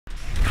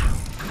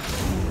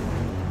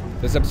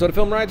This episode of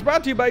Film Riot is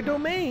brought to you by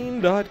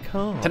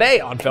Domain.com. Today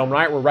on Film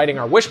Riot, we're writing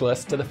our wish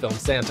list to the film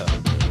Santa.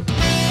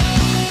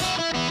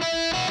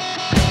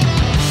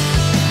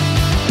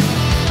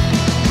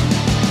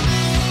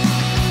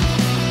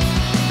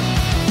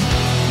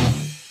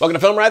 Welcome to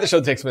Film Riot, the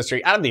show that takes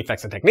mystery out of the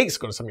effects and techniques.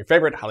 Go to some of your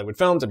favorite Hollywood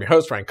films. I'm your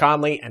host, Ryan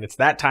Conley, and it's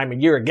that time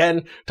of year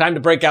again. Time to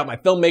break out my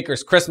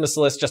Filmmaker's Christmas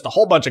list. Just a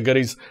whole bunch of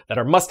goodies that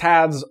are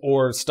must-haves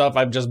or stuff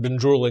I've just been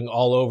drooling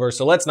all over.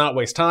 So let's not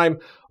waste time.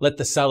 Let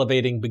the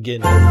salivating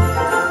begin.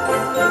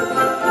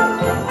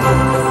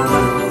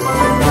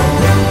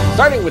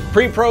 Starting with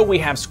Pre-Pro, we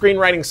have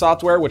screenwriting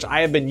software, which I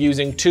have been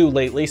using too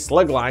lately,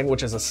 Slugline,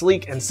 which is a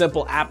sleek and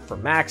simple app for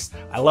Macs.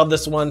 I love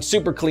this one,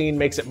 super clean,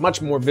 makes it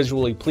much more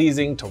visually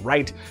pleasing to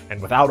write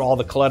and without all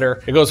the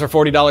clutter. It goes for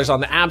 $40 on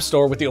the App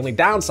Store, with the only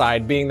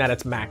downside being that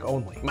it's Mac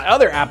only. My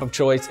other app of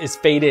choice is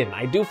Fade In.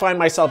 I do find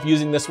myself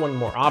using this one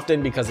more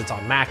often because it's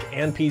on Mac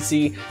and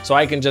PC, so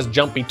I can just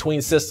jump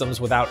between systems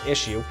without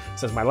issue,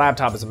 since my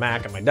laptop is a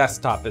Mac and my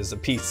desktop is a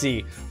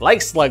PC. Like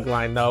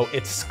Slugline though,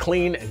 it's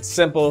clean and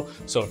simple,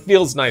 so it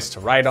feels nice to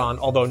write on,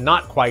 although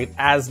not quite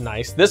as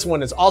nice. This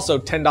one is also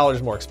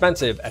 $10 more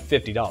expensive at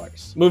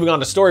 $50. Moving on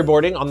to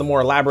storyboarding, on the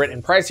more elaborate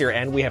and pricier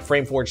end, we have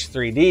FrameForge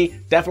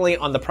 3D, definitely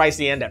on the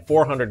pricey end at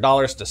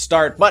 $400 to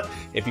start, but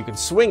if you can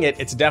swing it,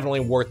 it's definitely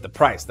worth the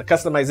price. The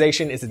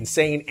customization is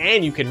insane,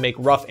 and you can make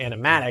rough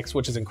animatics,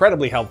 which is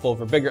incredibly helpful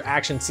for bigger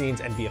action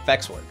scenes and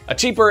VFX work. A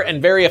cheaper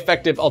and very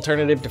effective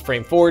alternative to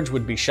FrameForge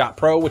would be Shot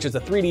Pro, which is a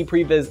 3D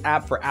previs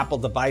app for Apple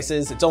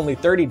devices. It's only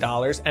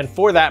 $30, and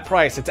for that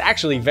price, it's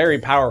actually very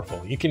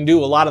powerful. You can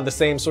do a lot of the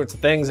same sorts of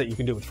things that you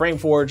can do with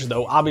FrameForge,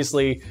 though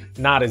obviously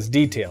not as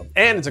detailed.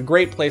 And it's a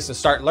great place to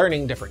start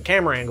learning different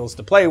camera angles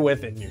to play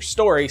with in your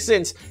story,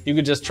 since you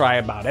could just try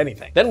about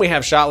anything. Then we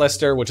have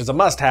ShotLister, which is a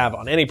must-have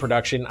on any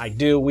production.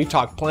 We've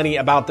talked plenty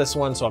about this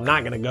one, so I'm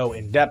not gonna go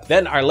in depth.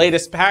 Then our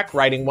latest pack,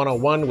 Writing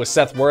 101 with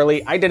Seth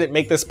Worley. I didn't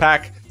make this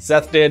pack,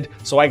 Seth did,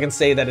 so I can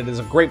say that it is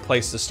a great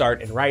place to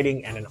start in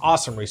writing and an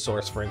awesome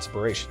resource for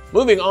inspiration.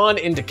 Moving on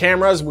into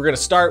cameras, we're gonna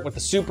start with a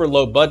super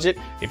low budget.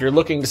 If you're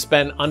looking to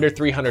spend under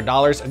 $300,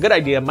 a good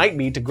idea might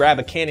be to grab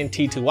a Canon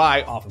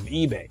T2i off of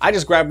eBay. I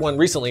just grabbed one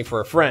recently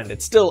for a friend.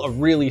 It's still a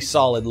really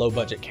solid low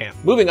budget cam.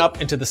 Moving up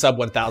into the sub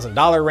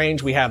 $1,000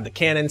 range, we have the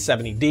Canon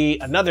 70D,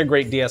 another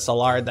great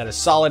DSLR that is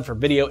solid for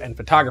video and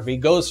photography,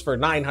 goes for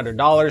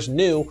 $900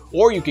 new,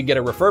 or you could get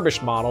a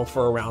refurbished model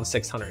for around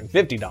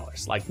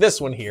 $650, like this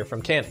one here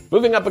from Canon.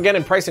 Moving up again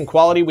in price and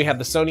quality, we have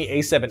the Sony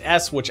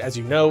a7S, which as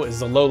you know is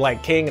the low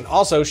light king and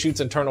also shoots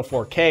internal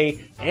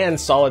 4K and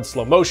solid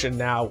slow motion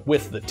now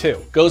with the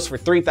two. Goes for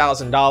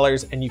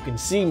 $3,000, and you can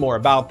see more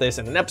about this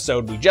in an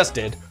episode we just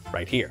did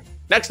right here.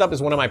 Next up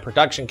is one of my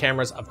production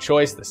cameras of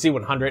choice, the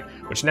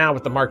C100, which now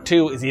with the Mark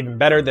II is even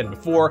better than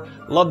before.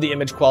 Love the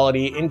image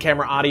quality,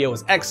 in-camera audio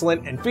is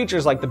excellent, and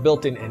features like the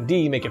built-in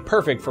ND make it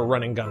perfect for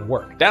run and gun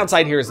work.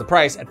 Downside here is the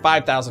price at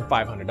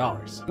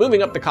 $5,500.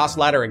 Moving up the cost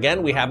ladder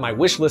again, we have my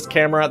wishlist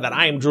camera that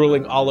I am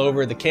drooling all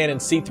over, the Canon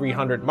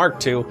C300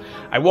 Mark II.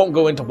 I won't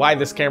go into why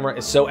this camera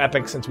is so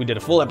epic since we did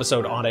a full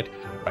episode on it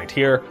right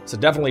here, so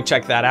definitely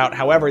check that out.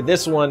 However,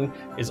 this one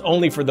is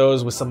only for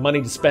those with some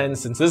money to spend,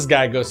 since this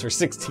guy goes for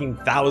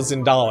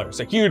 $16,000,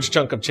 a huge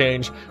chunk of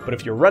change, but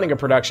if you're running a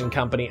production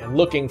company and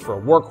looking for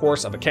a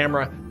workhorse of a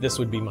camera, this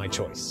would be my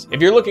choice.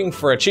 If you're looking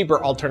for a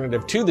cheaper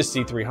alternative to the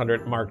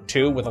C300 Mark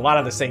II with a lot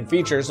of the same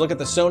features, look at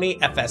the Sony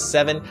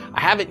FS7. I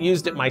haven't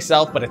used it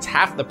myself, but it's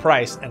half the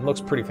price and looks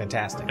pretty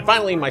fantastic. And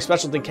finally, my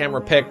specialty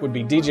camera pick would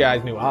be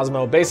DJI's new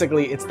Osmo.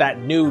 Basically, it's that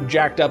new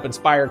jacked up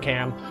Inspire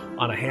cam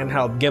on a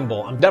handheld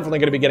gimbal. I'm definitely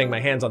going to be getting my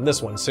hands on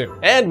this one soon.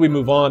 And we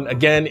move on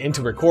again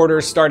into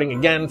recorders, starting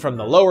again from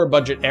the lower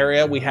budget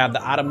area. We have the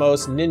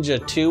Atomos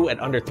Ninja 2 at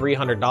under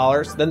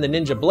 $300, then the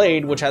Ninja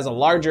Blade, which has a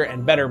larger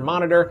and better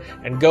monitor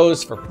and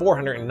goes for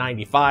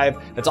 $495.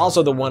 That's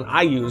also the one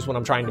I use when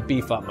I'm trying to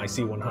beef up my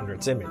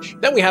C100's image.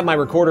 Then we have my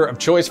recorder of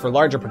choice for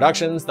larger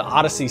productions, the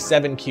Odyssey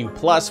 7Q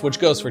Plus, which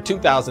goes for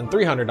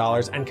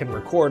 $2,300 and can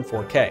record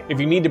 4K. If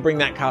you need to bring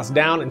that cost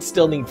down and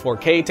still need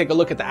 4K, take a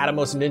look at the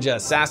Atomos Ninja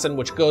Assassin,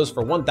 which goes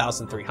for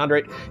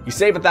 $1,300. You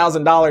save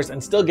 $1,000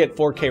 and still get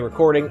 4K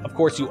recording. Of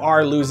course, you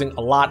are losing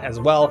a lot as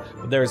well,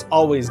 but there's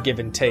always give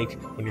and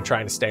take when you're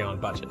trying to stay on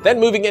budget.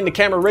 Then moving into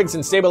camera rigs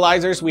and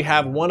stabilizers, we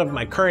have one of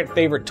my current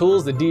favorite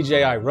tools, the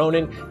DJI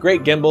Ronin.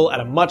 Great gimbal at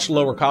a much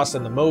lower cost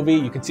than the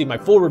Movi. You can see my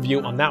full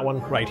review on that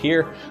one right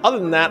here. Other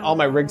than that, all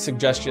my rig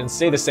suggestions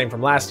stay the same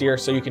from last year,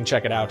 so you can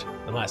check it out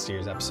in last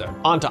year's episode.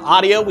 On to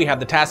audio, we have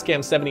the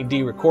Tascam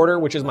 70D recorder,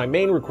 which is my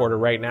main recorder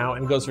right now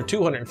and goes for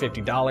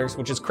 $250,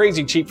 which is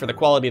crazy cheap for the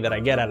quality that I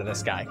get out of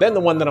this guy. Then the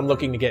one that I'm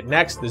looking to get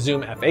next, the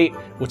Zoom F8,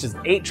 which is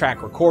an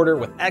 8-track recorder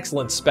with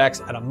excellent specs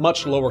at a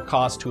much lower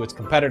cost to its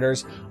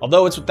competitors.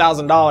 Although it's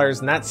 $1,000,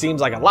 and that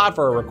seems like a lot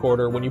for a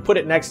recorder. When you put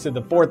it next to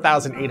the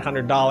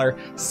 $4,800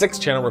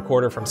 6-channel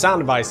recorder from Sound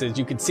Devices,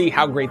 you can see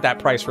how great that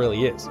price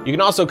really is. You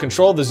can also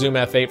control the Zoom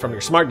F8 from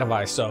your smart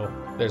device, so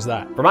there's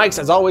that. For mics,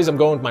 as always, I'm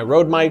going with my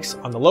Rode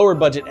mics. On the lower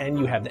budget end,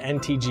 you have the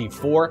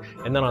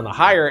NTG4, and then on the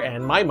higher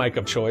end, my mic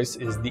of choice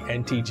is the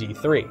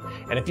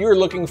NTG3. And if you're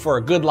looking for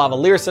a good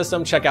lavalier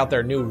system, check out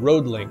their new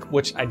Rode Link,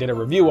 which I did a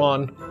review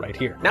on right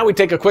here. Now we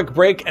take a quick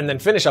break and then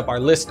finish up our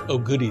list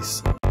of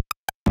goodies.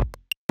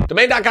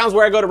 Domain.com is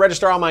where I go to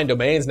register all my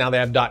domains. Now they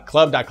have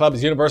 .club. .club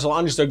is universal,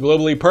 understood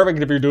globally, perfect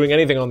if you're doing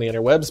anything on the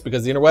interwebs,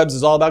 because the interwebs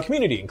is all about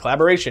community and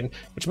collaboration,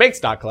 which makes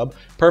 .club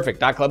perfect.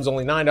 .club is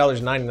only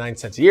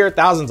 $9.99 a year.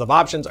 Thousands of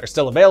options are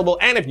still available,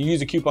 and if you use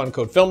the coupon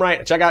code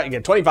FilmRiot at checkout, you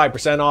get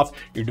 25% off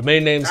your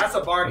domain names. That's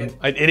a bargain.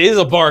 It is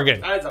a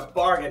bargain. That is a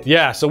bargain.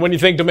 Yeah, so when you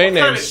think domain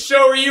names, what kind of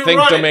show are you think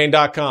running?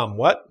 domain.com.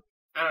 What?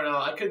 I don't know.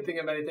 I couldn't think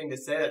of anything to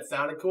say that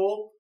sounded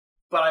cool,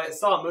 but I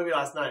saw a movie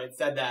last night and it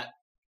said that.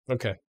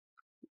 Okay.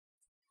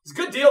 It's a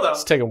good deal, though.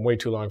 It's taking way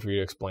too long for you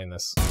to explain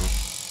this.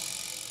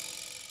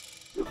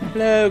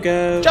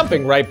 Logo.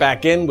 Jumping right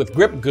back in with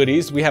grip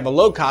goodies, we have a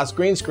low-cost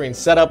green screen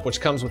setup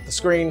which comes with the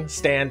screen,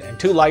 stand, and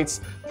 2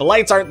 lights. The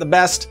lights aren't the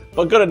best,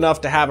 but good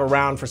enough to have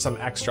around for some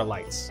extra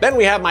lights. Then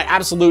we have my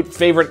absolute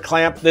favorite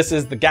clamp. This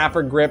is the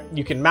Gaffer Grip.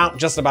 You can mount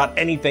just about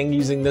anything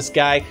using this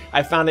guy.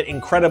 I found it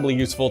incredibly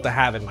useful to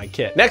have in my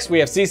kit. Next, we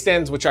have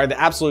C-stands, which are the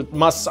absolute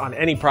musts on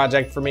any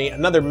project for me.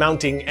 Another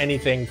mounting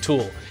anything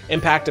tool.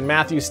 Impact and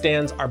Matthews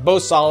stands are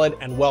both solid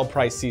and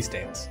well-priced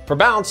C-stands. For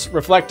bounce,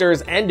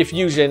 reflectors, and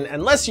diffusion,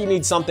 unless you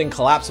need something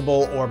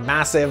collapsible or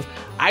massive,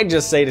 I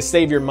just say to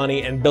save your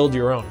money and build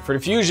your own. For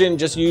diffusion,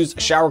 just use a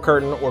shower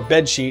curtain or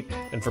bed sheet,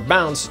 and for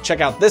bounce, check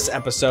out this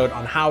episode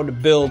on how to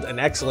build an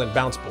excellent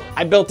bounce board.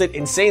 I built it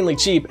insanely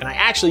cheap, and I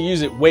actually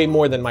use it way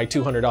more than my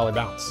 $200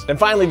 bounce. And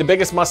finally, the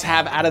biggest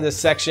must-have out of this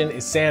section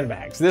is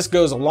sandbags. This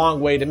goes a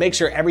long way to make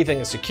sure everything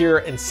is secure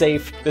and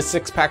safe. This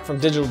 6-pack from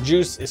Digital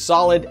Juice is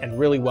solid and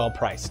really well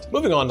priced.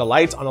 Moving on to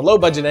lights, on the low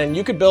budget end,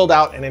 you could build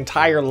out an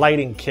entire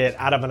lighting kit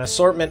out of an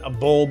assortment of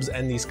bulbs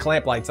and these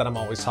clamp lights that I'm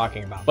always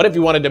talking about. But if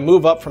you wanted to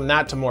move up from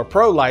that to more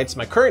pro lights,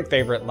 my current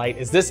favorite light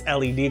is this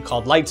LED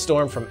called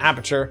Lightstorm from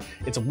Aperture.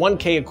 It's a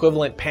 1K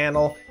equivalent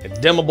panel. It's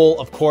dimmable,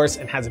 of course,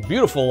 and has a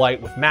beautiful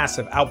light with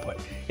massive output.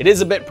 It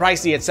is a bit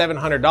pricey at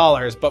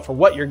 $700, but for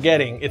what you're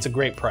getting, it's a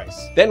great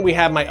price. Then we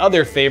have my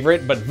other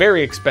favorite, but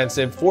very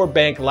expensive,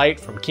 4-bank light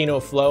from Kino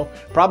Flow.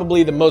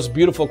 Probably the most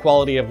beautiful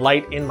quality of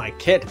light in my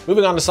kit.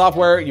 Moving on to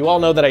software, you all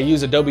know that I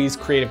use Adobe's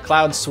Creative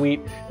Cloud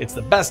suite. It's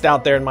the best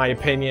out there in my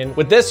opinion.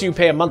 With this, you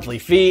pay a monthly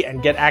fee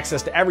and get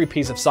access to every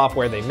piece of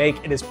software they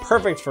make. It is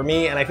perfect for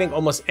me and I think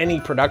almost any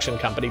production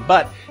company,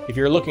 but if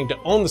you're looking to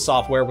own the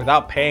software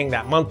without paying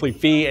that monthly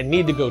fee and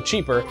need to go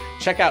cheaper,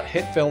 check out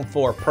HitFilm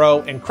 4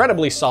 Pro.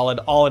 Incredibly solid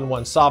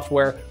all-in-one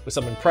software with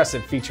some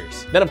impressive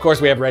features. Then of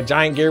course we have Red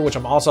Giant Gear, which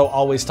I'm also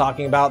always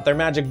talking about. Their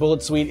Magic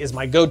Bullet suite is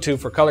my go-to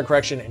for color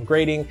correction and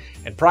grading,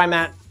 and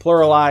Primat,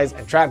 Pluralize,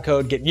 and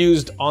Trapcode get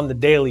used on the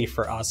daily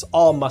for us,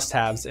 all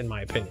must-haves in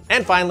my opinion.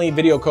 And finally,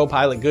 Video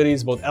Copilot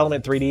goodies, both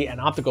Element 3D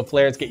and optical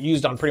flares get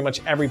used on pretty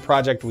much every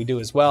project we do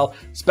as well,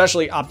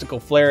 especially optical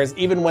flares,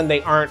 even when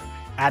they aren't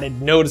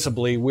added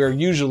noticeably, we're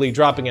usually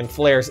dropping in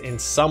flares in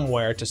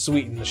somewhere to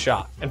sweeten the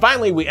shot. And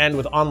finally, we end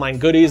with online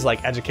goodies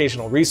like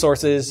educational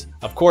resources.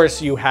 Of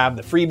course, you have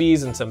the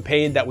freebies and some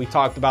paid that we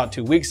talked about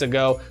 2 weeks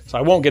ago, so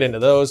I won't get into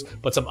those,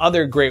 but some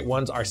other great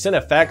ones are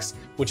CineFX,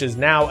 which is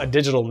now a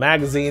digital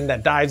magazine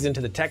that dives into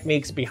the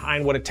techniques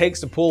behind what it takes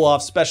to pull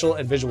off special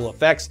and visual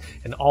effects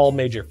in all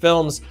major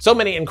films. So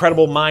many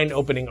incredible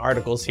mind-opening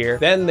articles here.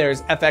 Then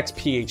there's FX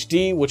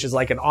PhD, which is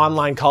like an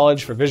online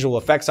college for visual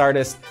effects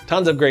artists.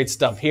 Tons of great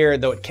stuff here,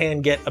 though it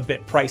can get a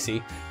bit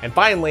pricey. And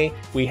finally,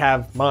 we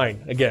have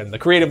mine, again, the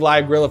Creative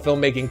Live Guerrilla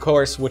Filmmaking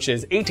course, which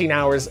is 18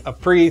 hours of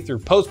pre through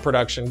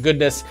post-production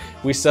goodness.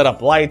 We set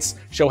up lights,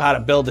 show how to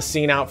build a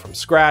scene out from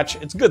scratch.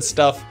 It's good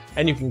stuff,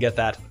 and you can get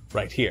that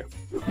right here.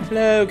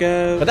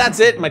 Logo. But that's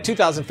it, my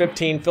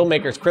 2015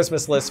 Filmmakers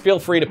Christmas list. Feel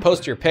free to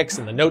post your picks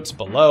in the notes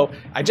below.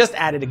 I just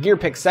added a gear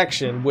pick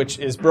section, which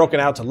is broken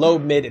out to low,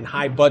 mid, and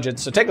high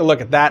budgets, so take a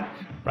look at that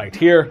right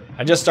here.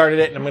 I just started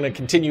it, and I'm gonna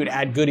continue to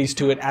add goodies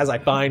to it as I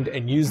find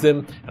and use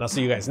them, and I'll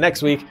see you guys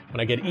next week when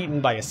I get eaten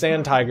by a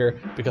sand tiger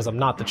because I'm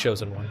not the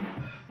chosen one.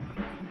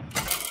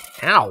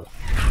 Ow.